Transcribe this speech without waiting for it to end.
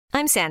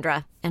I'm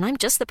Sandra, and I'm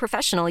just the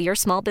professional your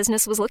small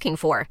business was looking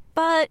for.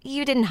 But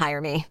you didn't hire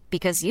me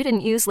because you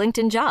didn't use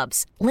LinkedIn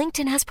Jobs.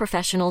 LinkedIn has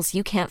professionals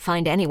you can't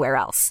find anywhere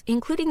else,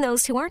 including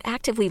those who aren't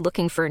actively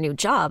looking for a new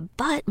job,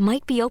 but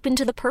might be open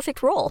to the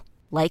perfect role,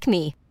 like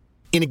me.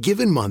 In a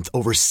given month,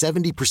 over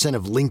 70%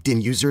 of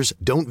LinkedIn users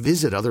don't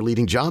visit other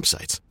leading job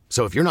sites.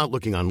 So if you're not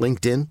looking on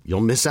LinkedIn,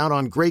 you'll miss out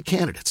on great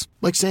candidates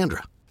like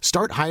Sandra.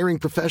 Start hiring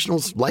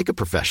professionals like a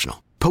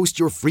professional. Post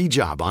your free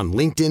job on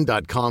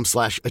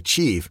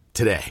linkedin.com/achieve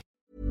today.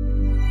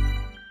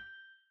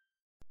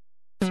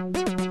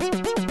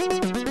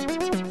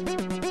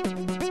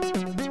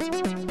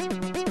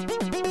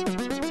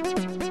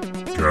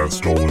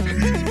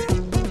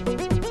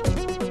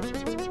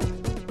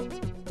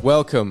 Castology.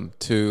 Welcome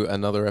to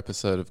another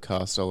episode of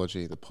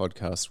Castology, the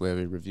podcast where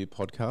we review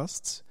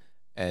podcasts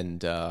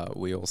and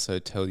we also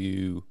tell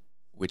you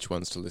which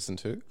ones to listen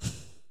to.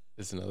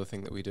 There's another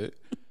thing that we do.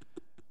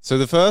 So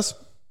the first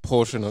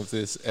portion of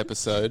this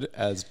episode,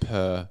 as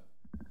per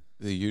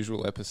the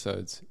usual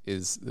episodes,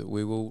 is that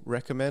we will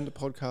recommend a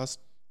podcast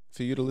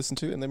for you to listen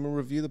to, and then we'll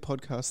review the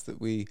podcast that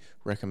we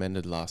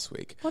recommended last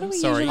week. What do we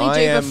usually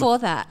do before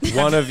that?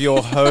 One of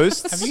your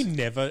hosts. Have you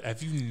never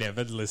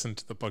listened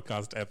to the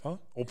podcast ever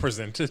or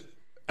presented?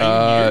 Who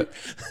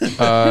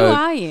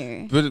are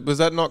you? But was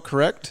that not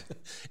correct?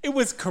 It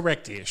was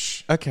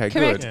correct-ish. Okay,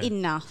 Correct good.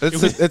 enough.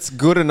 It's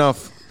good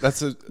enough.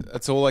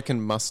 That's all I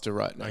can muster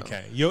right now.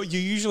 Okay, you're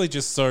usually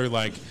just so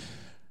like,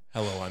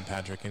 hello, I'm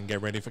Patrick, and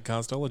get ready for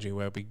Castology,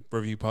 where we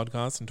review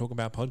podcasts and talk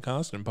about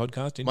podcasts and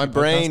podcast. My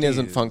brain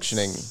isn't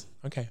functioning.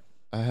 Okay.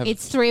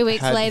 It's 3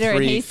 weeks had later and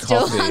 3 he's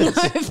still coffees.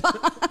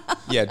 hungover.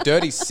 Yeah,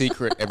 dirty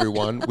secret,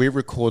 everyone. We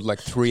record like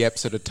 3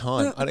 eps at a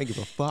time. I don't give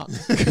a fuck.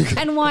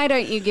 And why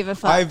don't you give a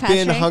fuck, I've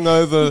Patrick? been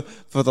hungover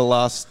for the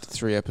last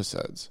 3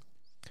 episodes.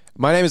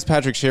 My name is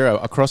Patrick Shiro.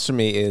 Across from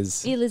me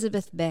is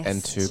Elizabeth Best.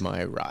 and to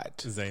my right.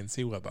 Zane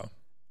C. Weber.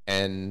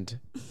 And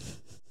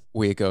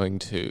we're going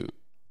to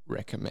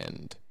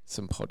recommend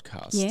some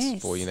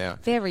podcasts for you now.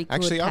 Very good,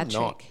 Actually, Patrick.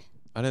 I'm not.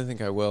 I don't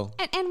think I will.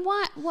 And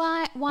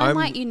why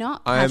might you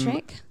not,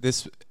 Patrick?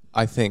 This,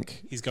 I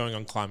think, He's going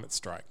on climate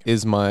strike.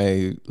 is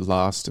my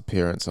last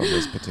appearance on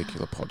this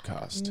particular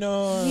podcast.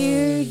 No.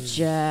 You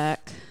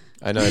jerk.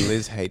 I know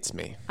Liz hates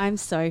me. I'm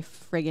so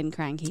friggin'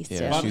 cranky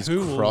still. Yeah, But she's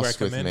who will cross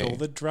with recommend me. all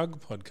the drug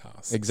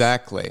podcasts?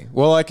 Exactly.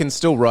 Well, I can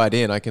still write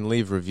in. I can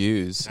leave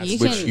reviews, You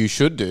which can- you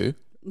should do.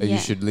 Yeah. You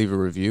should leave a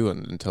review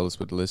and tell us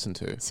what to listen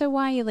to. So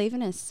why are you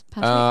leaving us,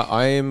 Patrick?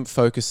 I am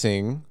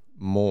focusing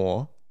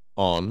more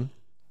on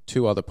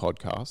 2 other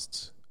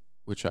podcasts,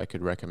 which I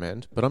could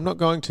recommend, but I'm not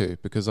going to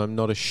because I'm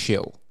not a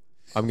shill.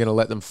 I'm going to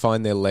let them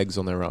find their legs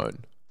on their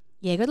own.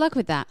 Yeah, good luck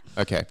with that.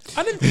 Okay.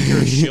 I didn't think you're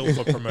a shill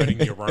for promoting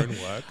your own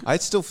work. I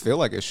still feel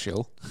like a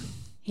shill.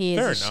 He is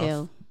Fair a enough.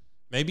 shill.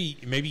 Maybe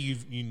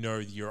you know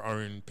your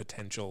own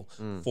potential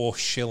for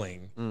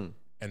shilling,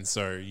 and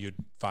so you'd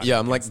fight. Yeah,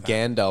 I'm like against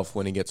that. Gandalf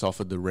when he gets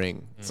offered the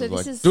ring. So I'm this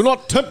like, is- do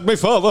not tempt me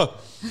further.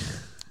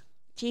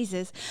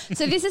 Jesus.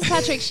 So this is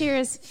Patrick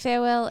Shearer's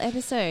farewell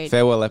episode.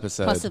 Farewell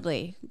episode.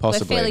 Possibly.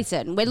 Possibly. We're fairly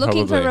certain. We're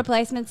looking for Probably.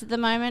 replacements at the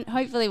moment.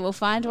 Hopefully we'll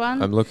find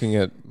one. I'm looking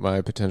at my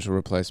potential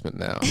replacement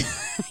now.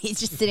 He's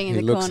just sitting in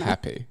He the looks corner.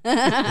 happy.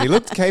 He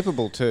looked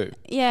capable too.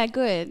 Yeah,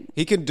 good.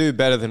 He can do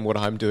better than what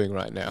I'm doing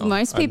right now.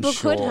 Most I'm people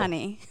could, sure.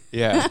 honey.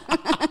 Yeah.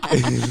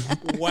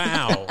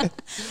 Wow.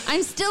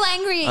 I'm still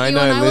angry at I you,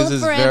 know and I Liz will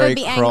is forever very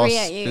be cross. angry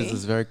at you. Liz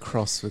is very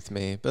cross with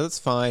me, but it's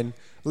fine.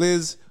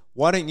 Liz,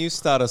 why don't you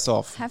start us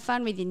off? Have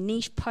fun with your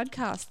niche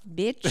podcast,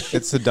 bitch.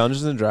 It's the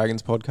Dungeons and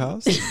Dragons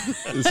podcast.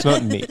 It's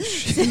not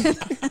niche.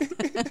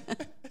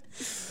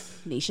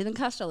 Nicher than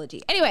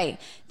castology. Anyway,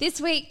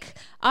 this week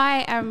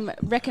I am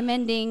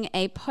recommending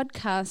a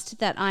podcast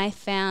that I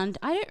found.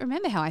 I don't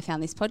remember how I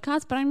found this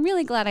podcast, but I'm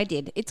really glad I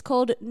did. It's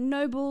called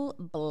Noble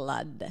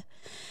Blood.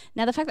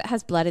 Now, the fact that it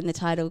has blood in the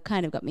title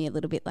kind of got me a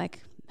little bit like,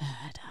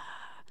 murder.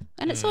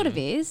 And it sort of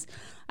is.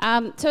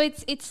 So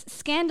it's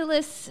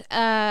scandalous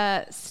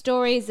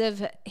stories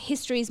of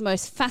history's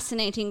most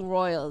fascinating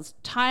royals,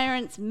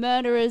 tyrants,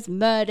 murderers,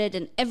 murdered,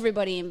 and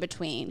everybody in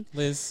between.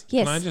 Liz,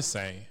 Yes. can I just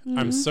say,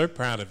 I'm so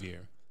proud of you.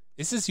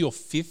 This is your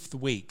 5th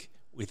week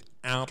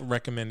without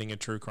recommending a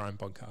true crime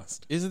podcast.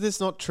 Is this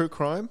not true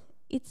crime?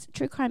 It's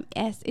true crime.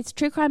 Yes, it's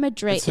true crime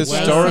It's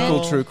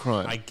historical true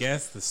crime. I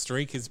guess the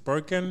streak is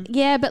broken.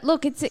 Yeah, but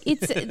look, it's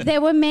there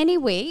were many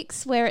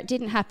weeks where it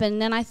didn't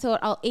happen, and I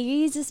thought I'll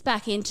ease us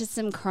back into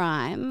some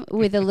crime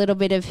with a little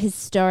bit of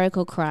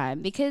historical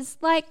crime because,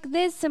 like,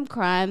 there's some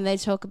crime. They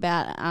talk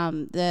about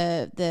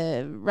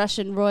the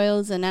Russian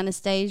royals and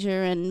Anastasia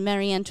and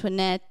Marie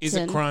Antoinette. Is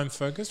it crime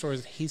focused or is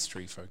it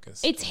history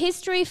focused? It's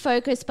history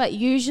focused, but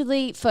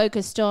usually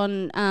focused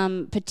on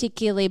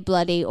particularly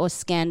bloody or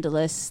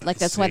scandalous. Like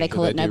that's why they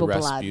call Do it they do Noble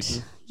Blood.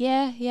 Rasputin?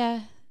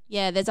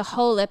 Yeah. There's a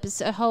whole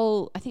episode.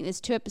 I think there's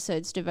 2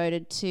 episodes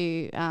devoted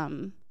to.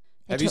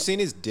 Have you seen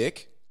his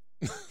dick?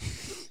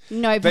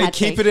 No, They Patrick.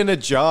 keep it in a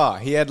jar.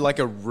 He had like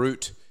a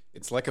root.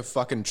 It's like a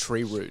fucking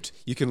tree root.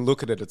 You can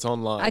look at it. It's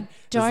online.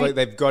 don't- It's like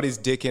they've got his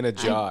dick in a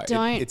jar.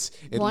 don't it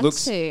want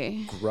looks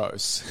to.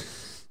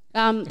 gross.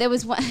 There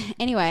was one,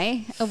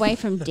 anyway, away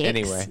from dicks.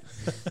 Anyway.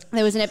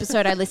 There was an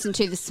episode I listened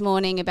to this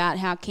morning about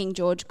how King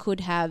George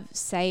could have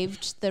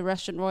saved the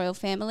Russian royal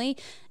family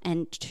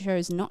and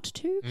chose not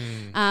to.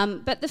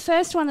 But the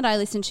first one that I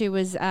listened to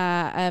was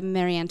a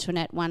Marie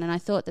Antoinette one, and I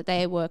thought that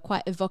they were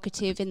quite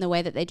evocative in the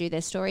way that they do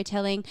their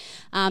storytelling.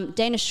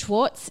 Dana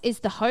Schwartz is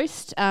the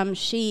host.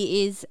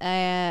 She is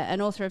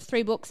an author of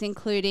 3 books,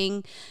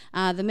 including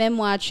the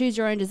memoir Choose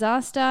Your Own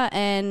Disaster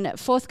and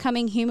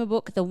forthcoming humour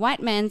book The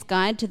White Man's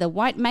Guide to the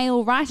White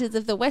Male Writers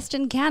of the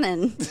Western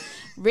Canon,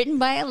 written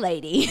by a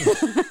lady.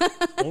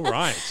 All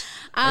right.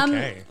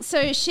 Okay.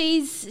 So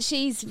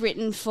she's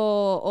written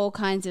for all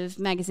kinds of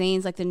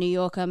magazines like The New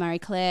Yorker, Marie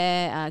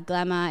Claire,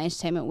 Glamour,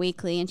 Entertainment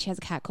Weekly, and she has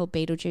a cat called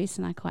Beetlejuice,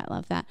 and I quite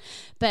love that.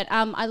 But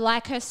I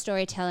like her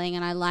storytelling,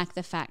 and I like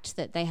the fact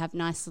that they have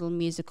nice little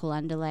musical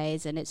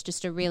underlays, and it's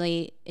just a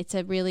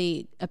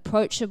really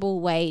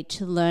approachable way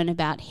to learn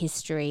about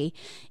history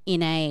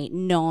in a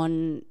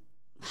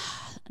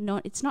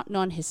it's not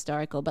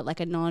non-historical, but like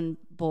a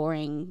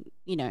non-boring,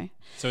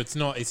 So it's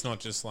not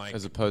just like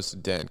As opposed to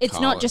Dan It's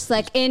Carlin, not just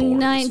like who's in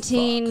boring as fuck.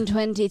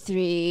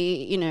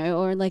 1923,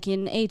 or like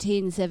in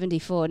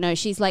 1874. No,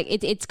 she's like,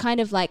 it's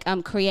kind of like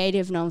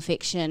creative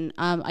nonfiction.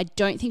 I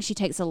don't think she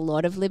takes a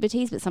lot of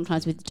liberties, but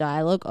sometimes with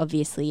dialogue,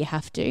 obviously you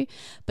have to.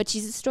 But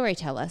she's a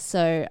storyteller,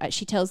 so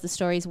she tells the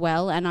stories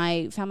well, and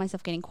I found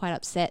myself getting quite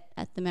upset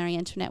at the Marie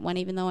Antoinette one,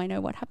 even though I know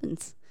what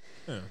happens.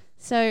 Oh.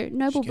 So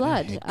Noble She get her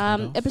Blood. head cut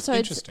off? Episodes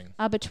Interesting.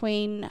 are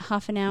between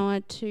half an hour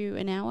to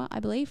an hour, I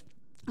believe.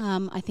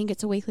 I think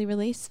it's a weekly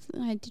release.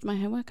 I did my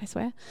homework, I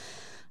swear.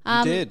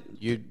 You did.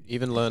 You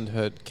even learned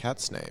her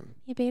cat's name.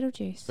 Yeah,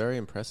 Beetlejuice. Very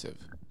impressive.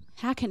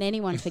 How can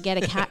anyone forget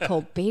a cat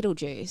called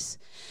Beetlejuice?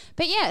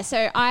 But yeah,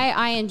 so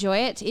I enjoy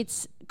it.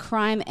 It's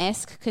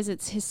crime-esque because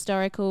it's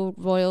historical,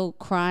 royal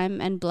crime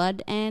and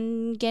blood,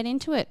 and get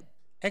into it.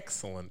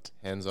 excellent.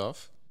 Hands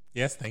off.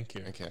 Yes, thank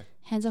you. Okay.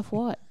 Hands off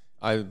what?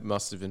 I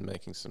must have been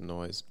making some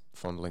noise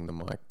fondling the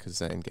mic because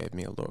Zane gave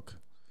me a look.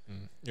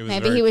 It was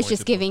Maybe very he was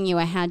just pointed giving you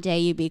a how dare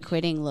you be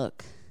quitting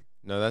look.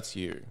 No, that's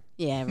you.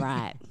 Yeah,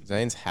 right.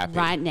 Zane's happy.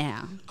 Right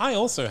now. look. I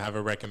also have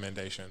a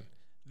recommendation.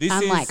 This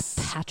Unlike is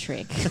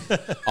Patrick.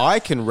 I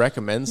can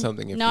recommend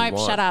something if you Nope,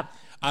 want. shut up.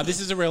 this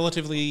is a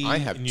relatively I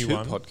have new 2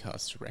 one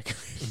podcasts to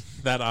recommend.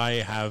 that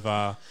I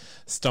have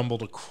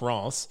stumbled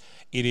across.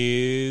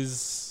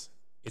 It's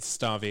a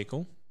Star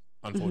Vehicle,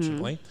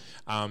 unfortunately.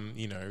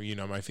 You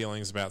know my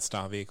feelings about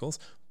Star Vehicles,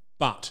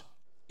 but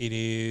it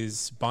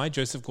is by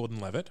Joseph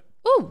Gordon-Levitt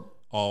Ooh.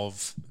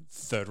 of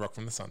Third Rock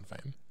from the Sun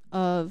fame.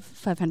 Of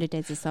 500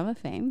 Days of Summer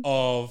fame.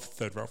 Of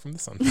Third Rock from the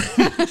Sun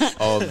fame.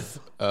 Of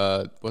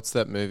what's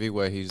that movie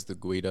where he's the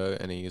Guido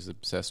and he is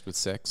obsessed with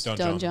sex?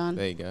 Don John.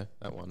 There you go.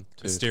 That one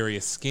too.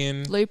 Mysterious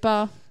Skin.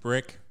 Looper.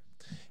 Brick.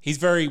 He's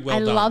very well I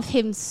done. love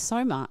him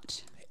so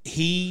much.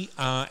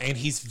 And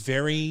he's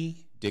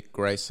very... Dick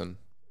Grayson.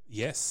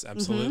 Yes,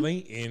 absolutely.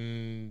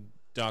 In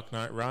Dark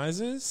Knight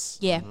Rises.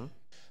 Yeah.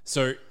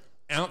 So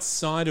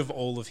outside of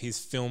all of his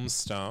film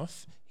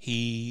stuff,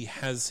 he's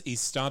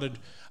started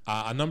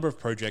a number of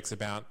projects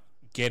about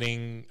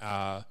getting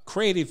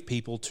creative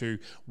people to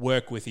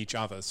work with each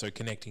other. So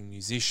connecting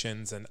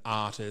musicians and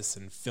artists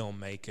and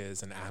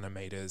filmmakers and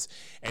animators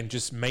and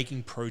just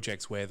making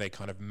projects where they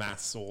kind of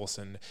mass source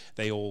and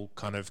they all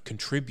kind of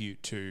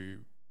contribute to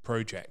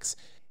projects.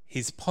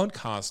 His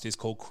podcast is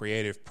called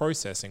Creative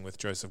Processing with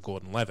Joseph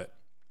Gordon-Levitt,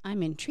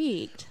 I'm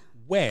intrigued.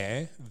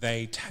 where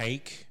they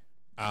take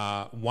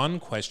one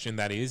question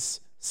that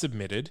is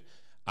submitted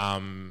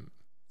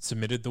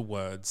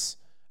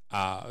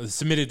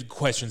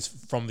questions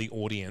from the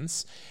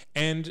audience,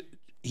 and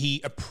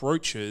he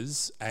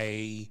approaches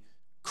a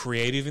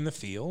creative in the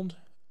field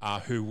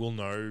who will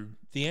know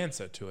the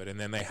answer to it, and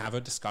then they have a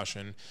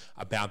discussion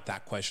about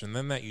that question.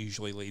 Then that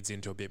usually leads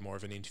into a bit more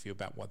of an interview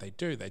about what they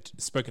do. They've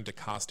spoken to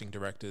casting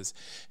directors.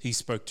 He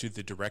spoke to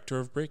the director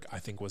of Brick, I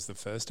think was the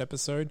first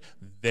episode.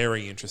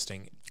 Very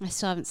interesting. I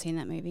still haven't seen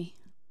that movie.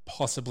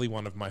 Possibly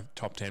one of my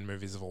top 10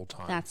 movies of all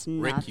time. That's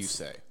nuts. Rick, you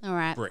say. All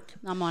right. Brick.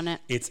 I'm on it.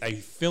 It's a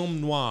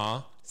film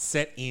noir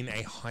set in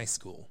a high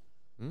school.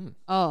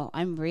 Oh,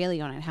 I'm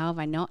really on it. How have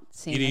I not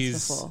seen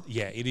this before?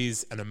 Yeah, it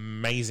is an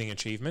amazing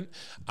achievement.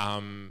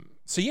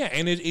 So yeah,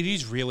 and it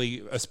is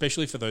really,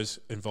 especially for those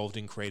involved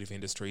in creative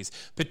industries,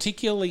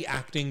 particularly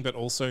acting, but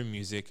also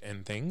music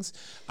and things.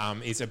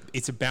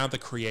 It's about the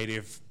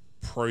creative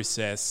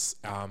process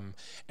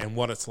and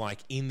what it's like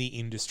in the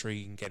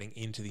industry and getting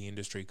into the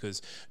industry,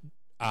 because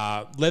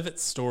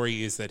Levitt's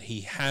story is that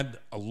he had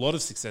a lot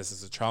of success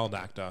as a child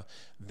actor,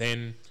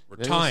 then Then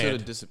retired. he sort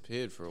of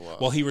disappeared for a while.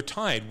 Well, he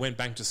retired, went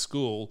back to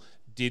school,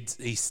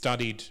 he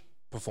studied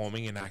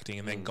performing and acting,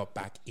 and then got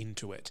back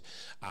into it.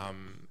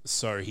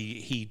 So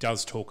he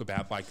does talk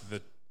about like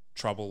the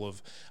trouble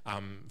of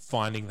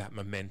finding that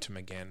momentum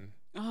again.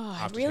 Oh,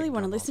 I after really taking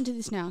want to time listen off. to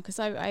this now because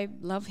I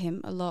love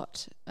him a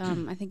lot.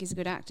 I think he's a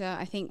good actor.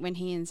 I think when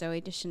he and Zoe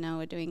Deschanel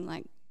are doing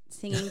like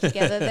singing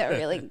together, they're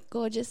really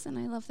gorgeous, and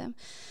I love them.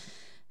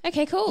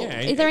 Okay, cool.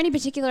 Yeah, Is there any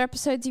particular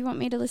episodes you want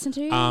me to listen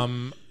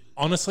to?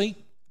 Honestly,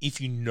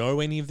 if you know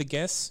any of the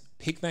guests,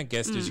 pick that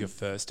guest as your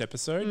first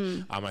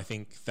episode. I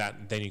think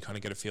that then you kind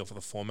of get a feel for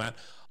the format.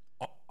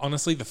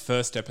 Honestly, the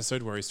first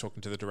episode where he's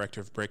talking to the director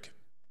of Brick,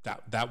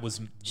 that was.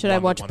 Should I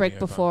watch Brick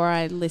before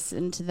I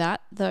listen to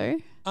that though?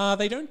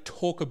 They don't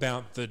talk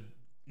about the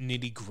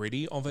nitty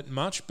gritty of it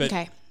much, but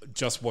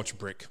just watch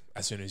Brick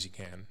as soon as you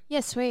can.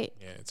 Yeah, sweet.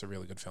 Yeah, it's a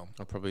really good film.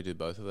 I'll probably do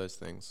both of those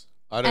things.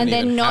 I don't And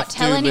then even not have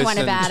tell to anyone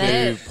listen about to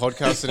it.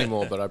 podcasts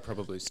anymore, but I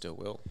probably still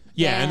will.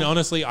 Yeah, and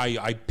honestly,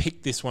 I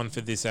picked this one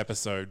for this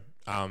episode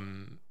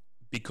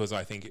because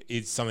I think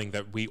it's something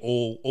that we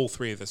all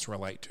three of us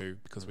relate to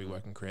because we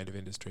work in creative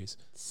industries.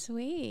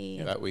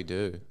 Sweet. That we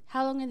do.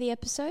 How long are the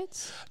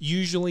episodes?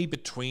 Usually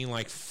between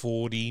like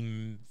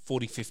 40,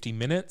 50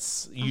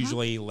 minutes,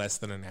 usually less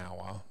than an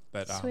hour.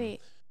 But Sweet.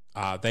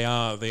 they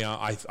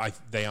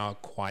are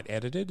quite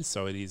edited,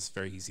 so it is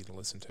very easy to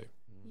listen to.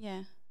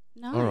 Yeah.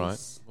 Nice. All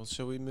right. Well,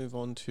 shall we move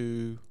on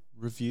to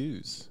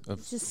reviews of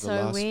This is the so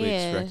last weird.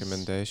 week's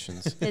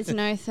recommendations? There's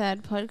no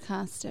third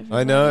podcast.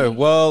 Everybody. I know.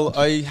 Well,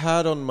 I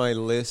had on my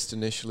list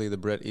initially the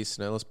Bret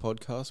Easton Ellis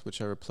podcast,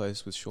 which I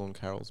replaced with Sean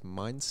Carroll's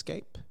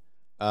Mindscape.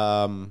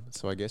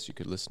 So I guess you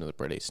could listen to the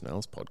Bret Easton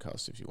Ellis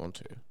podcast if you want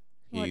to.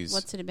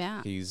 What's it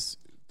about? He's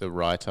the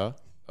writer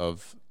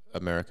of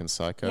American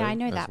Psycho, Yeah, I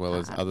know as that well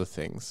as part. other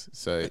things.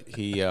 So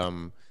he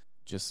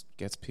just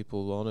gets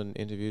people on and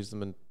interviews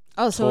them and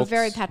Oh, so a talks.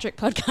 very Patrick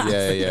podcast.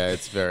 Yeah,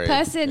 it's very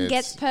Person it's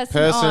gets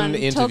person on,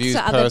 talks interviews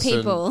to other person,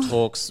 people.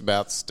 talks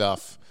about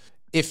stuff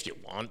if you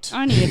want.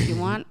 Only if you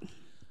want.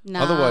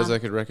 Nah. Otherwise, I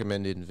could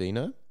recommend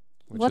Invino,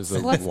 which What's- is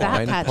a what's that,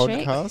 wine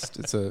Patrick? podcast.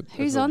 It's a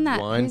Who's it's a on that?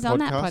 wine Who's on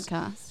that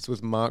podcast? It's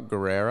with Mark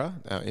Guerrera,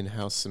 our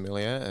in-house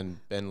sommelier, and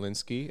Ben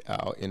Linsky,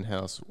 our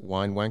in-house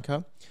wine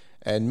wanker,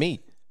 and me,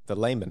 the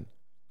layman.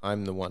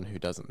 I'm the one who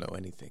doesn't know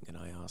anything, and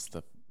I ask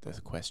the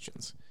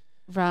questions.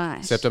 Right.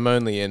 Except I'm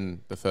only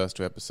in the first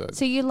 2 episodes.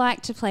 So you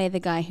like to play the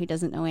guy who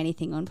doesn't know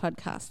anything on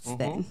podcasts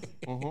then?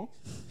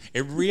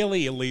 It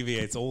really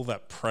alleviates all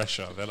that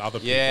pressure that other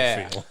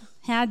Yeah. people feel.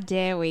 How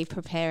dare we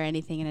prepare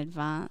anything in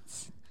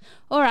advance?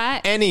 All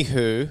right.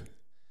 Anywho,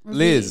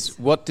 Liz,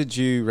 what did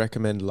you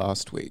recommend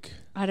last week?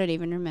 I don't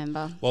even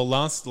remember. Well,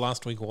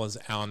 last week was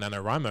our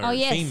NaNoWriMo Oh,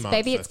 yes. theme month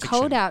Baby for It's fiction.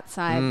 Cold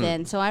Outside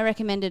then. So I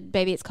recommended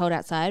Baby It's Cold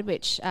Outside,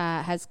 which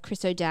has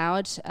Chris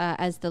O'Dowd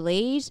as the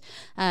lead,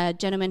 a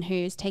gentleman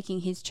who's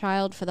taking his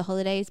child for the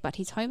holidays, but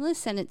he's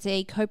homeless. And it's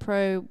a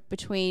co-pro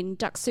between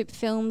Duck Soup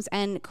Films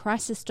and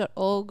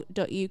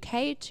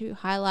crisis.org.uk to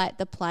highlight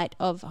the plight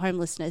of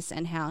homelessness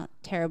and how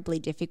terribly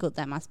difficult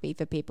that must be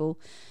for people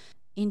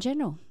in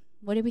general.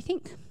 What do we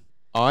think?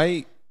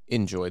 I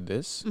enjoyed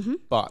this, Mm-hmm.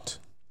 but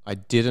I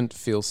didn't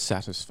feel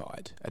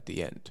satisfied at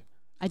the end.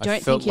 I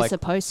don't felt think you're like-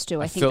 supposed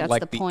to. I think felt that's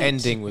like the point.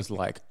 ending was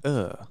like,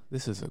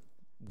 this is a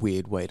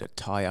weird way to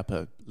tie up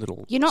a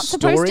little You're not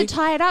story. supposed to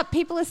tie it up.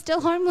 People are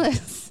still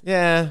homeless.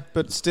 Yeah,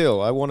 but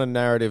still, I want a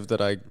narrative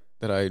that I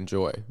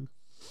enjoy,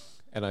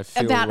 and I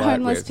feel About right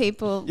homeless with.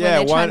 people. when Yeah,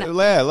 they're why? trying to-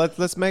 Yeah,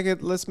 let's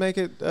make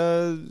it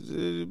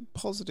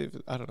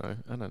positive. I don't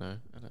know.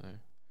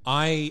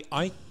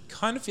 I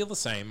kind of feel the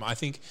same. I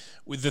think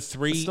with the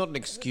three, It's not an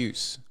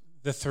excuse.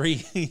 the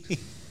three.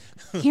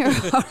 You're a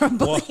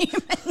horrible What?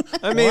 human.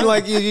 I mean,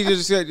 like you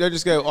just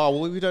go. Oh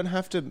well, we don't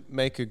have to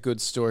make a good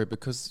story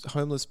because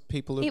homeless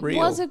people are It real.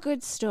 was a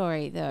good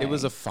story, though. It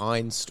was a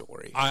fine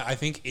story. I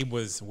think it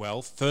was,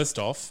 well, first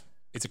off,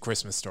 it's a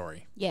Christmas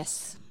story.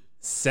 Yes.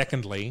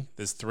 Secondly,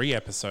 there's 3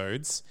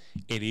 episodes.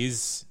 It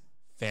is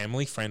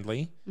family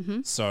friendly,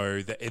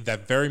 so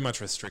that very much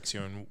restricts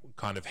you on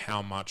kind of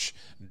how much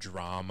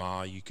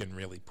drama you can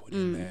really put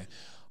in there.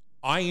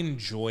 I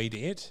enjoyed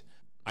it.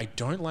 I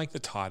don't like the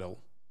title.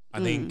 I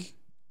think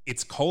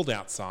It's Cold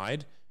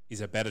Outside is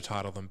a better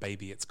title than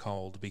Baby It's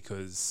Cold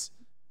because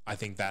I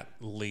think that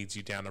leads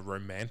you down a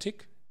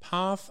romantic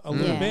path a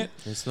little Yeah. bit.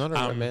 It's not a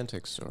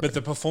romantic story. But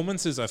the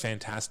performances are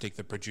fantastic.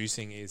 The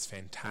producing is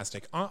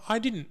fantastic. I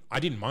didn't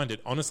mind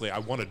it. Honestly, I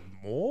wanted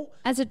more.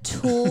 As a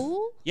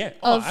tool Yeah,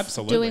 of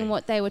absolutely. doing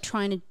what they were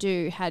trying to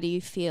do, how do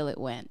you feel it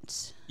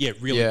went? Yeah,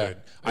 really Yeah, good.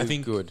 it I was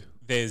think good.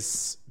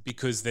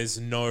 because there is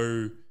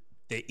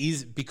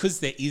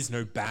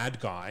no bad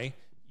guy.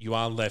 You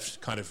are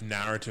left kind of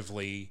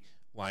narratively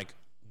like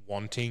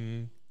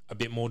wanting a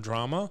bit more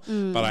drama,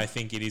 but I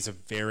think it is a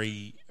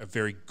very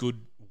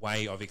good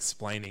way of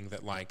explaining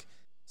that like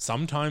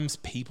sometimes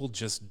people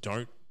just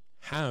don't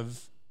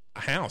have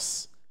a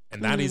house.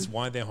 And that is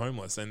why they're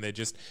homeless, and they're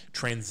just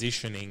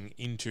transitioning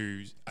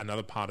into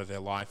another part of their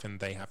life,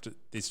 and they have to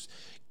this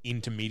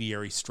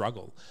intermediary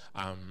struggle.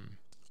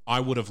 I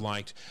would have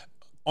liked,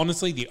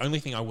 honestly, the only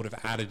thing I would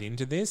have added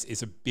into this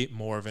is a bit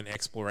more of an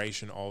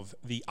exploration of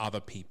the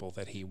other people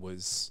that he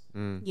was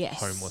Yes.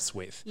 homeless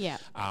with. Yeah.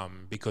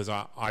 Because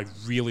I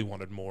really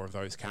wanted more of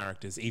those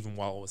characters, even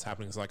while it was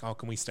happening. It's like, oh,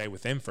 can we stay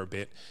with them for a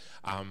bit?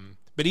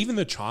 But even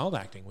the child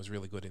acting was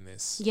really good in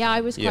this. Yeah,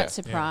 I was Yeah. quite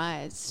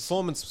surprised.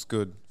 Performance was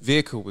good.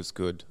 Vehicle was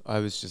good. I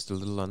was just a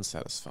little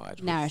unsatisfied.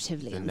 with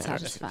Narratively the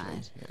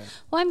unsatisfied. Yeah.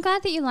 Well, I'm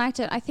glad that you liked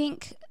it. I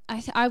think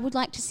I would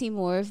like to see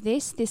more of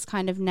this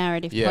kind of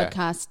narrative Yeah.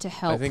 podcast to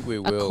help I think we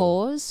a will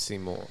cause. see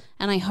more.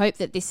 And I hope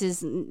that this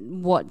is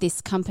what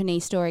this company,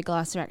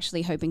 Storyglass, are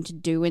actually hoping to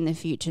do in the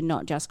future,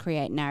 not just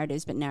create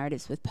narratives, but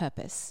narratives with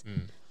purpose.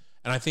 And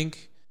I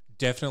think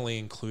definitely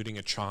including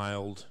a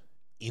child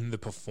in the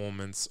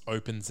performance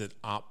opens it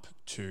up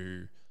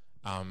to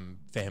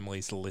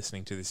families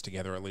listening to this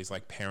together, at least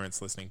like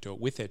parents listening to it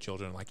with their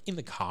children, like in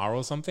the car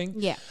or something.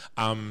 Yeah.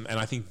 And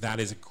I think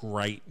that is a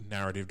great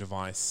narrative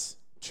device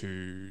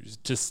to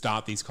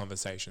start these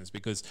conversations,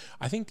 because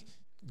I think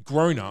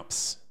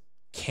grown-ups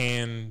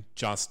can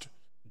just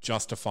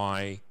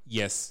justify,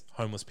 yes,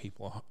 homeless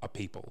people are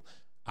people,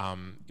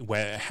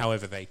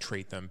 however they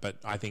treat them. But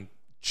I think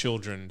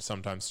children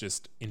sometimes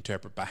just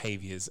interpret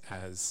behaviors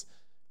as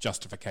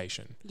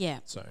justification. Yeah.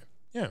 So,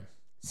 yeah.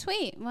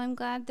 Sweet. Well, I'm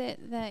glad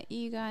that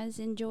you guys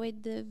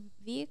enjoyed the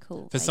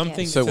vehicle. For I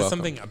something guess. So for welcome.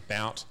 something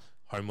about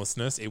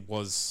homelessness, it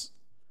was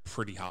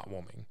pretty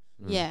heartwarming.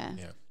 Yeah.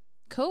 Yeah.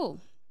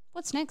 Cool.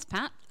 What's next,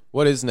 Pat?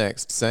 What is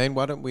next? Zane,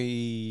 why don't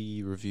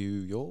we review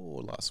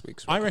your last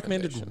week's I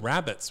recommended recommendation?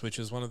 Rabbits, which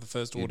is one of the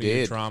first You audio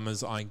did.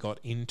 dramas I got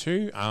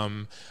into,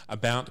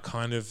 about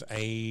kind of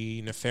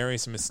a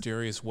nefarious and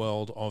mysterious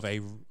world of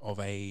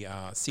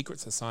a secret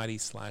society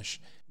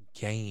 /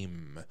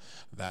 game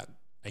that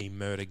a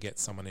murder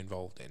gets someone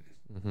involved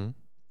in.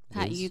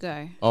 Pat, you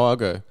go. Oh, I'll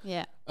go.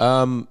 Yeah.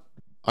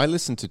 I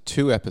listened to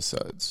 2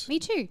 episodes Me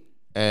too.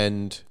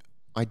 and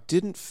I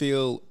didn't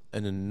feel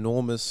an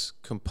enormous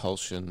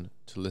compulsion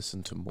to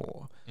listen to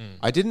more.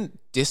 I didn't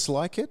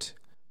dislike it,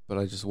 but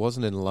I just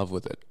wasn't in love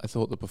with it. I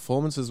thought the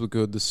performances were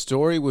good. The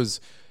story was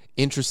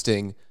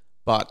interesting,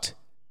 but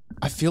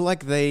I feel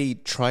like they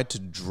tried to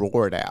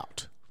draw it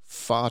out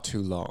far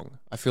too long.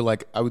 I feel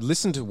like I would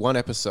listen to one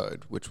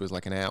episode, which was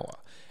like an hour,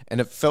 and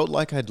it felt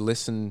like I'd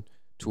listened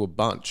to a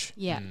bunch.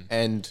 Yeah.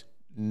 And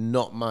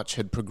not much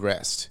had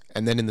progressed.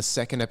 And then in the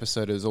second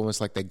episode, it was almost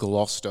like they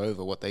glossed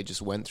over what they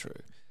just went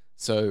through.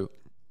 So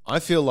I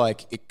feel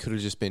like it could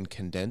have just been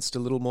condensed a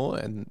little more,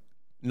 and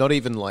not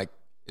even like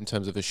in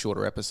terms of a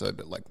shorter episode,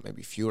 but like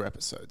maybe fewer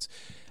episodes,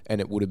 and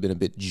it would have been a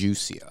bit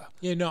juicier.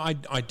 Yeah, no,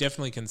 I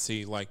definitely can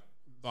see, like,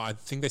 I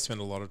think they spend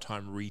a lot of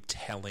time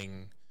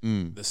retelling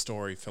the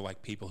story for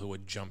like people who are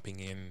jumping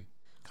in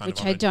kind Which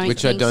of on I a don't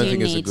Which I think don't you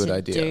think is a need good to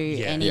idea. do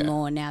Yeah.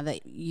 anymore now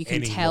that you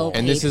can tell Anymore.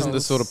 And this isn't the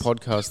people's- sort of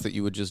podcast that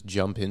you would just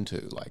jump into.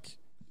 Like,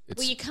 it's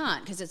Well, you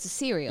can't because it's a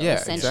serial, yeah,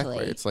 essentially. exactly.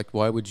 It's like,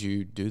 why would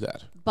you do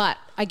that? But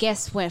I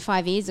guess when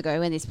 5 years ago,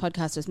 when this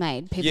podcast was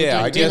made, people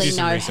Yeah, I didn't guess- really Did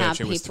some know research, how it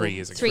people. was 3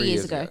 years ago. 3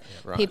 years 3 ago, years ago,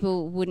 yeah, right.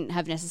 people wouldn't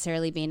have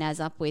necessarily been as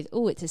up with,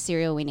 oh, it's a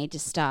serial, we need to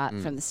start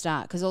from the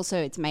start. Because also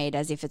it's made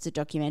as if it's a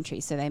documentary,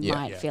 so they Yeah.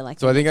 might Yeah. feel like.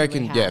 So they I think need I to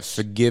can rehash.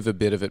 forgive a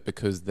bit of it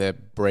because they're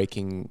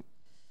breaking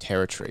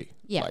territory.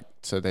 Yeah. Like,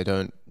 so they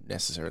don't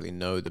necessarily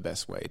know the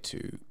best way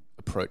to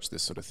approach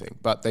this sort of thing.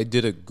 But they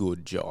did a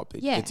good job.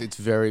 Yeah. It's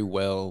very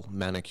well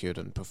manicured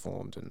and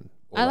performed, and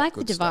all I that like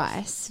the good stuff.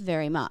 device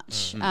very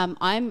much.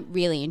 I'm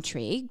really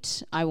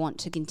intrigued. I want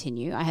to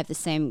continue. I have the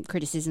same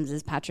criticisms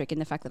as Patrick in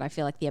the fact that I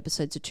feel like the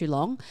episodes are too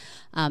long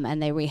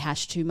and they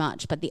rehash too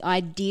much. But the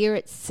idea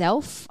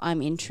itself,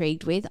 I'm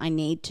intrigued with. I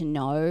need to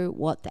know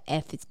what the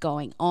F is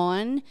going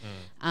on.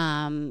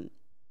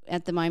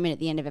 At the moment, at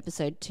the end of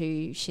episode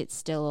 2, shit's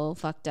still all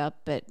fucked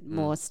up, but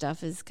more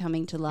stuff is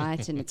coming to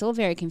light and it's all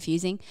very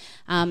confusing.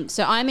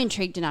 So I'm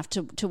intrigued enough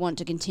to want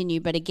to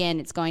continue. But again,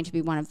 it's going to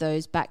be one of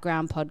those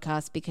background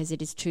podcasts because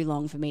it is too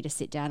long for me to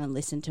sit down and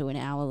listen to an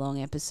hour-long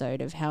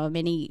episode of how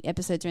many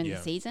episodes are in the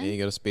season. Yeah, you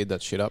got to speed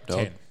that shit up,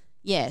 dog. 10.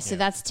 Yeah, so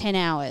that's 10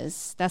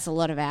 hours. That's a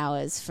lot of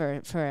hours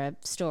for a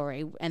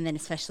story, and then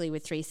especially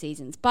with 3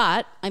 seasons.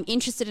 But I'm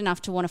interested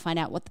enough to want to find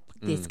out what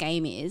this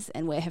game is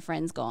and where her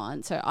friend's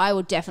gone. So I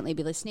will definitely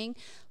be listening.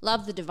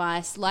 Love the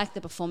device, like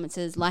the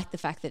performances, like the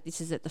fact that this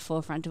is at the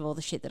forefront of all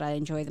the shit that I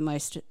enjoy the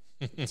most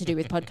to do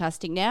with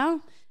podcasting now.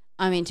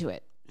 I'm into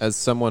it. As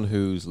someone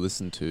who's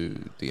listened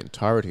to the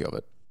entirety of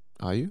it,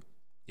 are you?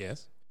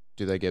 Yes.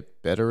 Do they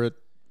get better at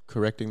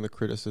correcting the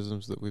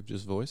criticisms that we've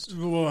just voiced?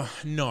 Well,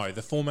 no,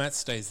 the format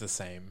stays the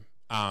same.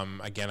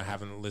 Again, I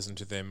haven't listened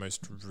to their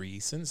most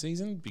recent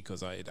season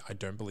because I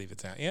don't believe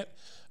it's out yet.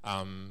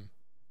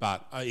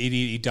 But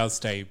it does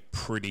stay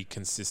pretty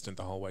consistent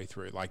the whole way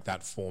through. Like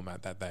that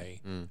format that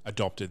they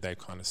adopted, they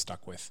kind of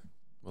stuck with.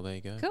 Well, there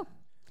you go. Cool.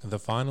 The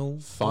final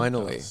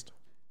Finally, podcast.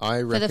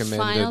 I the final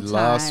recommended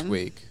last time.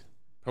 week,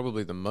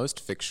 probably the most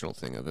fictional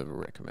thing I've ever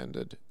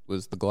recommended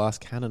was the Glass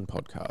Cannon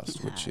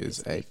podcast, which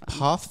is a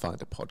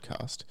Pathfinder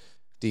podcast,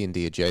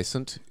 D&D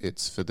adjacent.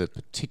 It's for the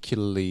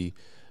particularly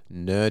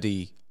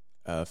nerdy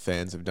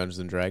fans of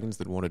Dungeons & Dragons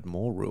that wanted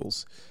more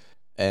rules.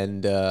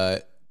 And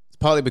it's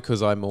partly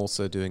because I'm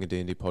also doing a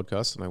D&D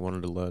podcast and I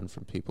wanted to learn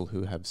from people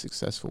who have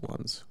successful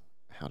ones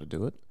how to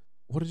do it.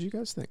 What did you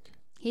guys think?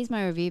 Here's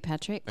my review,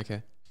 Patrick.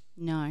 Okay.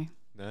 No.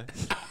 No?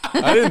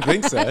 I didn't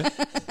think so.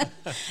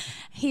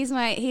 Here's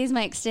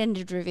my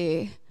extended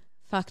review.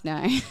 Fuck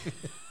no.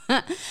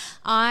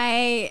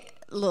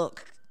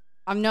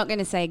 I'm not going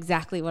to say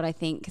exactly what I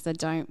think because I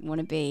don't want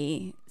to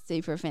be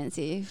super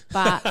offensive,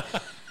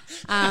 but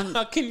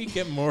How can you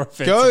get more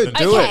offensive? Go, than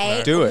do okay,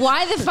 it. Do it.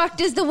 why the fuck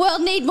does the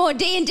world need more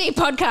D&D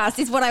podcasts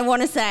is what I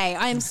want to say.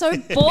 I am so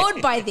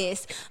bored by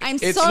this.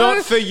 It's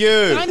not for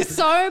you. I'm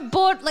so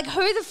bored. Like,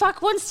 who the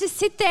fuck wants to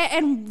sit there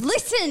and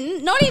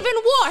listen, not even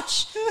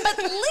watch, but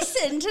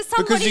listen to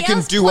somebody Because you can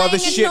else do other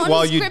playing a shit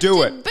while you do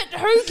non-scripted- it. But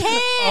who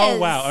cares? Oh,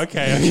 wow.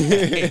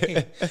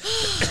 Okay.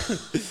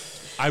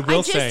 I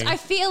will say. I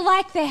feel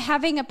like they're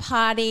having a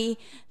party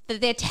that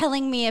they're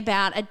telling me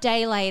about a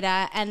day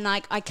later, and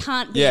like I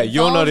can't be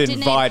you're not involved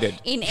invited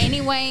in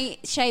any way,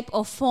 shape,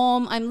 or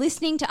form. I'm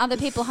listening to other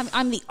people.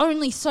 I'm the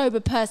only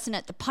sober person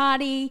at the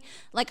party.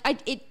 Like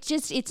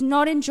it's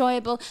not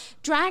enjoyable.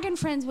 Dragon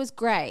Friends was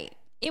great.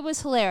 It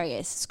was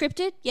hilarious.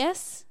 Scripted,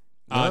 yes.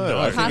 No,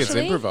 I think it's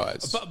Partially?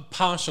 improvised. But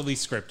partially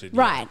scripted. yeah.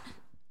 Right.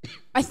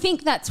 I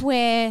think that's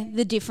where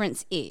the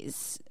difference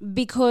is,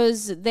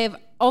 because they've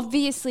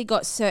obviously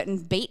got certain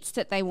beats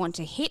that they want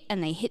to hit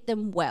and they hit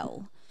them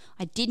well.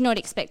 I did not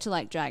expect to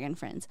like Dragon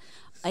Friends.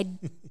 I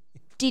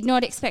did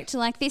not expect to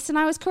like this, and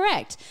I was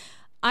correct.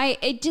 I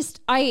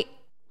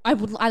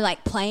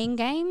like playing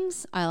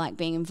games. I like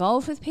being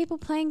involved with people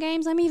playing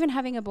games. I'm even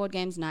having a board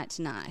games night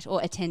tonight, or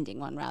attending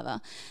one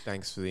rather.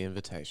 Thanks for the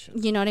invitation.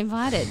 You're not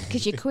invited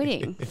because you're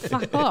quitting.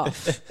 Fuck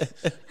off.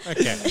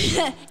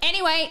 Okay.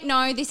 Anyway,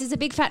 no, this is a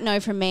big fat no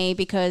from me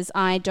because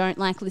I don't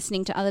like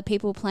listening to other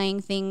people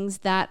playing things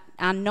that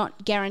are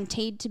not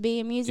guaranteed to be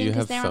amusing you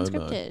because have they're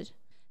FOMO? unscripted.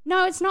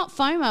 No, it's not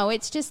FOMO.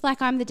 It's just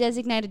like I'm the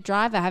designated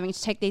driver having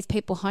to take these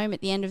people home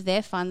at the end of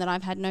their fun that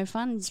I've had no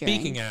fun during.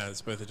 Speaking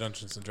as both a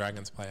Dungeons and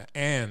Dragons player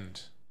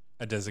and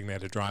a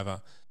designated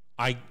driver,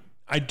 I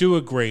do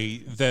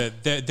agree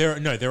that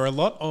there are a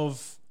lot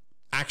of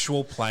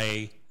actual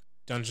play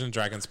Dungeons and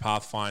Dragons,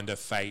 Pathfinder,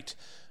 Fate,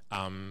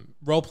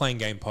 role-playing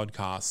game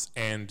podcasts,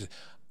 and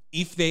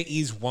if there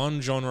is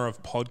one genre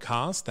of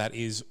podcast that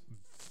is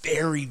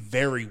very,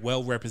 very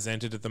well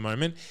represented at the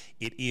moment,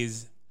 it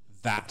is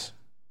that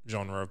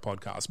genre of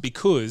podcast,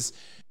 because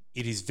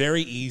it is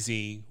very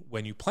easy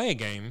when you play a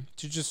game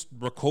to just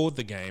record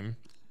the game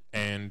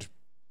and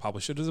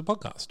publish it as a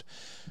podcast.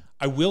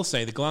 I will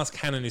say the Glass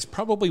Cannon is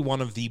probably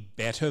one of the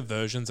better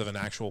versions of an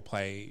actual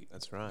play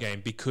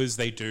game, because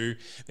they do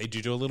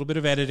a little bit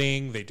of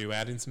editing, they do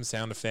add in some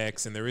sound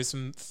effects, and there is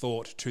some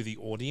thought to the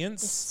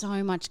audience. There's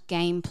so much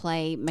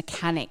gameplay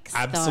mechanics.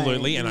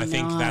 Absolutely, though. and I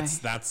think No.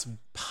 that's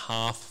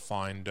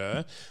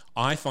Pathfinder.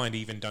 I find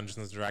even Dungeons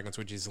and Dragons,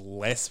 which is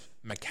less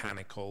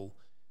mechanical,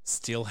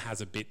 still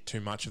has a bit too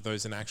much of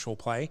those in actual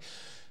play.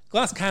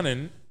 Glass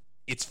Cannon,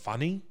 it's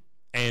funny,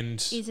 and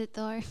Is it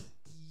though?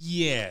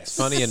 yes,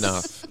 Funny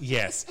enough.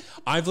 yes.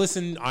 I've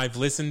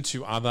listened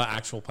to other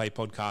actual play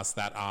podcasts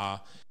that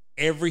are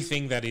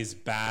everything that is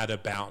bad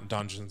about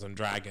Dungeons and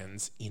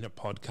Dragons in a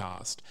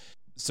podcast.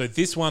 So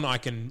this one I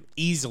can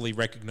easily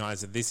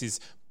recognize that this is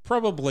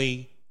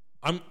probably,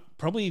 I'm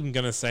probably even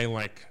going to say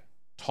like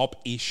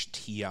top-ish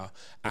tier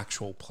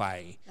actual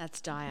play. That's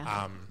dire.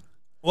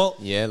 Well,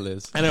 Yeah,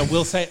 Liz. and I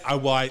will say,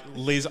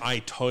 Liz, I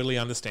totally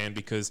understand,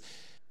 because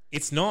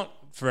it's not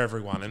for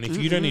everyone. And if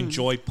you don't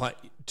enjoy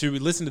to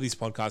listen to these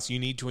podcasts, you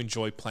need to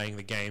enjoy playing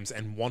the games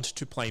and want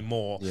to play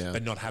more,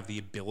 but not have the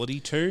ability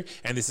to.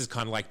 And this is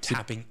kind of like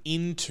tapping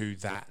into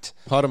that.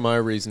 Part of my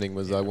reasoning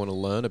was I want to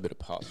learn a bit of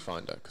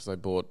Pathfinder because I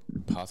bought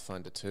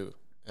Pathfinder 2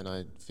 and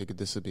I figured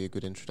this would be a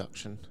good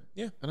introduction.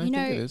 Yeah. And I think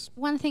it is.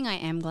 One thing I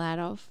am glad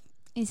of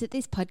is that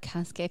this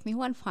podcast gave me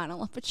one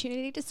final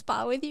opportunity to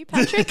spar with you,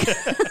 Patrick.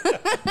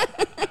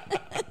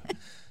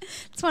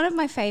 It's one of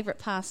my favourite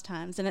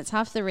pastimes, and it's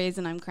half the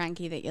reason I'm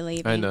cranky that you're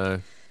leaving. I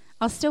know.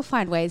 I'll still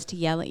find ways to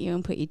yell at you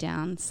and put you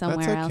down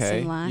somewhere That's else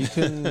okay.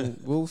 in life.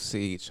 We'll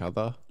see each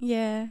other.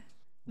 Yeah,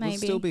 maybe. We'll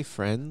still be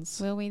friends.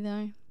 Will we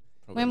though?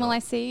 Probably When will not. I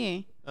see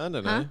you? I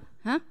don't Huh? know.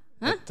 Huh?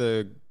 At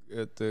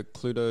the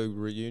Cluedo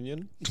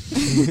reunion.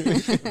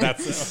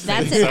 That's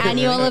That's an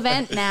annual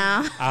event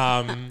now.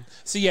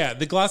 So yeah,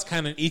 the Glass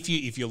Cannon.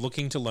 If you're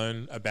looking to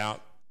learn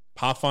about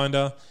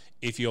Pathfinder,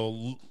 if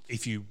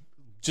you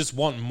just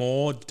want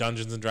more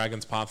Dungeons and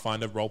Dragons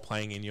Pathfinder role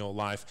playing in your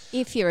life,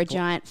 If you're a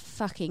giant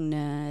fucking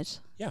nerd.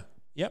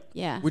 yep.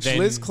 Yeah. Which Then-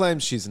 Liz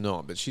claims she's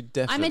not, but she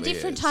definitely I'm a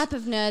different is. type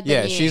of nerd than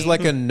Yeah, you. she's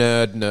like a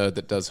nerd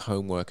that does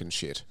homework and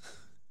shit.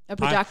 a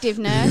productive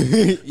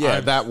nerd Yeah,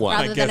 that one.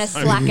 rather than a guess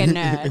I'm- slacker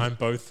nerd. I'm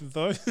both of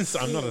those.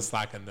 I'm not a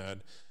slacker nerd,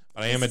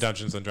 but I am a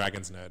Dungeons and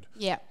Dragons nerd.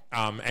 Yeah.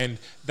 And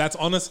that's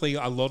honestly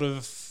a lot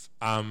of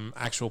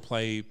actual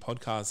play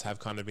podcasts have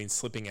kind of been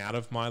slipping out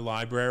of my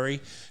library,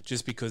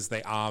 just because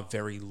they are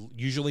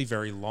usually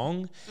very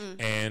long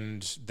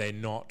and they're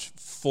not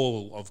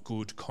full of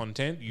good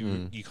content.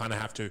 You kind of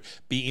have to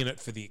be in it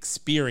for the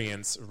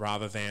experience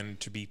rather than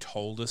to be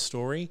told a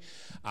story.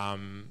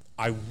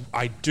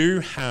 I do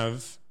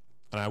have,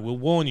 and I will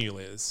warn you,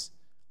 Liz,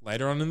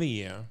 later on in the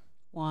year,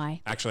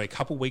 Why? actually a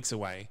couple weeks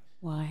away,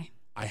 Why?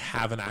 I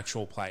have an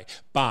actual play,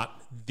 but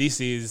this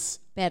is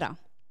Better.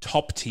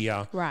 top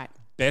tier, Right.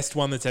 best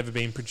one that's ever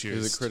been It produced.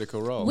 was a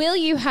Critical Role. Will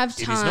you have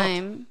It is not.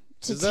 time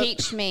to Is that-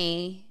 teach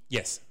me?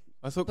 Yes.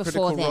 I thought before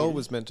Critical Role then.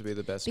 was meant to be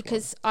the best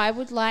Because I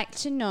would like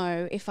to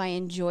know if I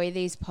enjoy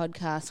these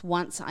podcasts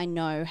once I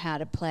know how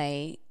to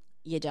play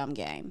your dumb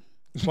game.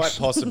 one. Quite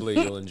possibly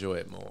you'll enjoy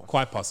it more.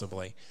 Quite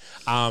possibly.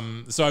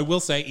 So I will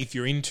say, if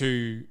you're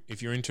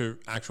into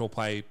actual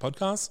play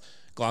podcasts,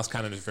 Glass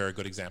Cannon is a very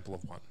good example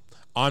of one.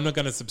 I'm not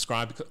going to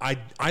subscribe because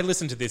I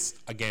listened to this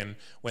again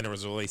when it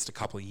was released a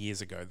couple of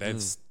years ago.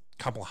 There's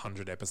a couple of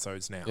hundred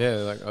episodes now. Yeah,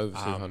 like over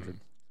 200.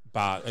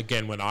 But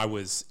again, when I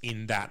was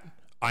in that,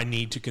 I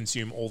need to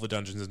consume all the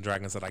Dungeons and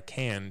Dragons that I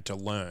can to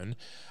learn.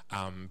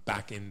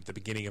 Back in the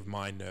beginning of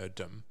my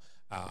nerddom.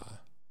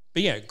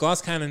 But yeah,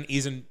 Glass Cannon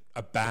isn't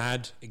a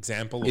bad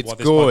example of It's what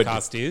this good.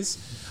 podcast is.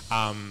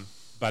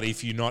 But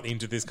if you're not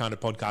into this kind of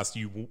podcast,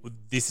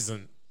 this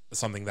isn't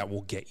something that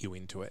will get you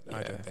into it,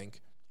 I don't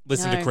think.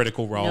 Listen to No.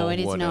 Critical Role. No, it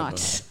is whatever.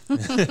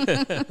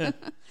 not.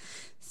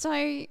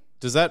 So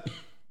Does that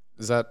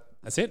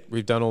That's it.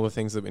 we've done all the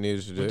things that we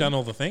needed to do? We've done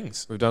all the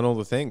things. We've done all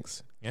the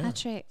things. Yeah.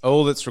 Patrick,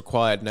 All that's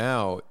required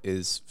now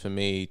is for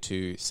me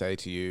to say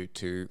to you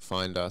to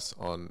find us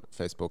on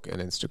Facebook and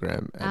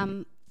Instagram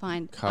and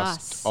find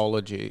us.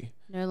 Castology.com.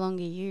 No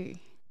longer you.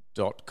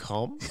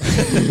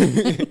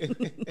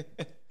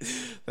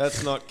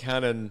 That's not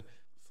canon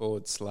 /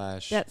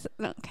 That's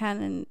not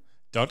canon.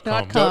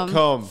 .com.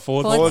 .com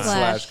Forward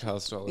slash.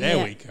 Castology. There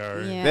Yeah. we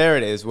go. Yeah. There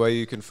it is, where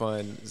you can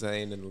find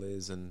Zane and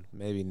Liz and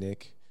maybe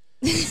Nick,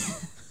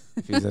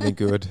 if he's any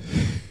good.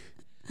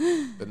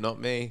 But not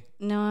me.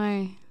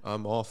 No.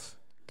 I'm off.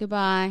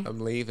 Goodbye.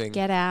 I'm leaving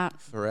Get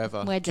out.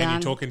 forever. We're Can done.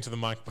 you talk into the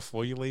mic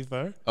before you leave,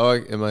 though? Oh,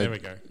 am I? There we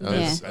go.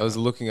 I was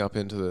looking up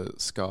into the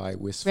sky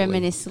wistfully.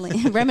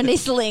 Reminiscing.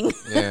 Reminiscing.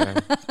 Yeah,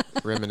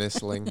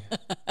 reminiscing.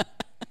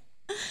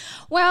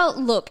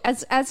 Well, look,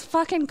 as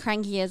fucking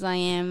cranky as I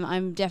am,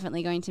 I'm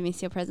definitely going to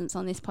miss your presence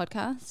on this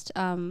podcast.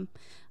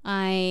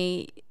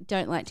 I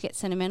don't like to get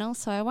sentimental,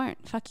 so I won't.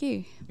 Fuck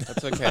you.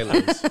 That's okay,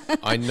 Liz.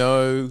 I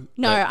know.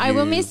 No, that I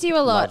will you miss you a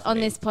lot love on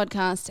me. this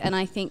podcast, and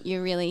I think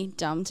you're really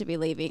dumb to be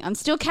leaving. I'm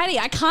still catty.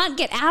 I can't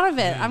get out of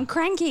it. I'm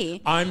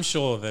cranky. I'm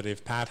sure that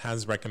if Pat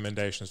has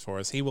recommendations for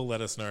us, he will let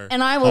us know.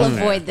 And I will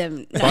avoid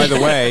them. No. By the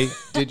way,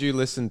 did you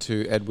listen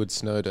to Edward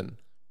Snowden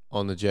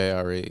on the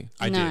JRE?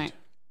 I No. did.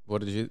 What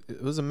did you?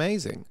 It was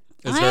amazing.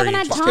 It's I very haven't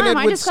had interesting. Fucking time.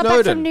 I Edward just got back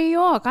Snowden. from New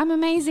York. I'm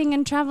amazing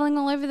and traveling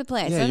all over the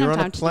place. I Yeah, don't you're have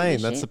on time a to do plane.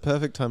 this That's shit. the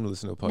perfect time to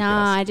listen to a podcast.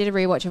 Nah, I did a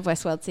rewatch of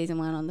Westworld season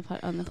 1 on the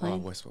Oh,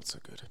 plane. Westworld's so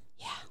good.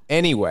 Yeah.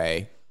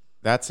 Anyway,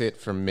 that's it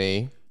from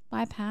me.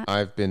 Bye, Pat.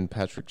 I've been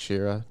Patrick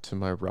Shearer to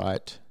my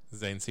right,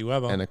 Zane C.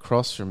 Weber. and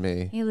across from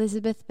me,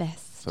 Elizabeth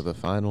Best. for the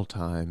final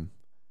time,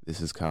 this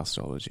is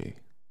Castology.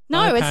 No,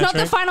 Bye, it's not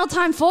the Patrick. final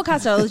time for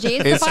Castology.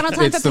 It's the final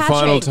time it's for the Patrick.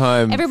 final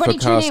time Everybody for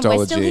tune in.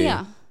 We're still Castology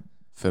here.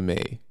 for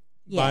me.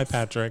 Bye, Yes.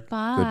 Patrick.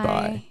 Bye.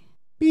 Goodbye.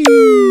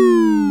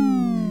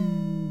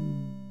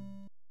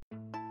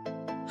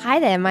 Hi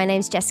there, my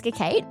name's Jessica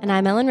Kate, And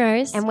I'm Ellen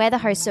Rose, and we're the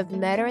hosts of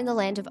Murder in the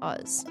Land of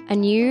Oz. a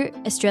new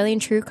Australian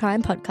true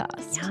crime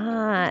podcast.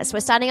 Yes, we're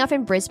starting off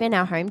in Brisbane,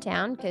 our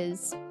hometown,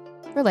 because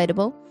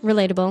relatable.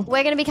 Relatable.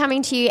 We're going to be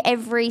coming to you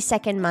every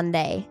second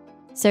Monday.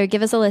 So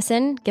give us a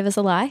listen, give us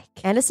a like.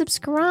 And a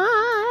subscribe.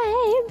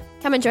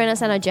 Come and join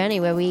us on our journey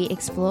where we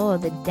explore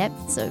the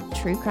depths of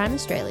True Crime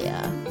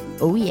Australia.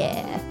 Oh,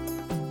 yeah.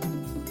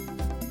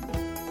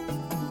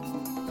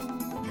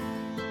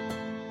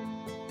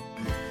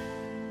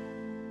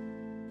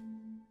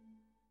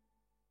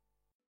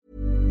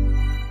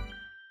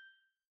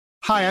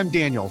 Hi, I'm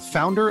Daniel,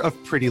 founder of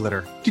Pretty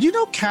Litter. Did you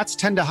know cats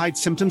tend to hide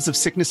symptoms of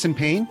sickness and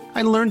pain?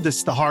 I learned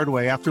this the hard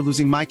way after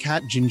losing my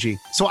cat, Gingy.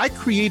 So I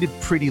created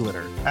Pretty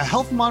Litter, a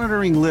health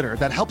monitoring litter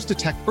that helps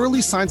detect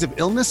early signs of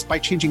illness by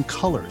changing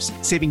colors,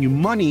 saving you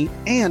money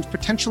and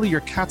potentially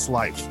your cat's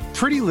life.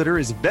 Pretty Litter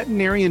is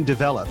veterinarian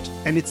developed,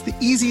 and it's the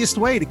easiest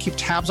way to keep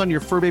tabs on your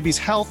fur baby's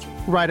health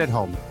right at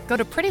home. Go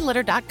to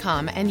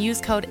prettylitter.com and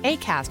use code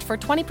ACAST for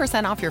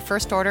 20% off your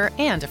first order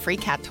and a free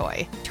cat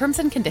toy. Terms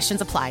and conditions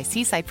apply.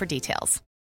 See site for details.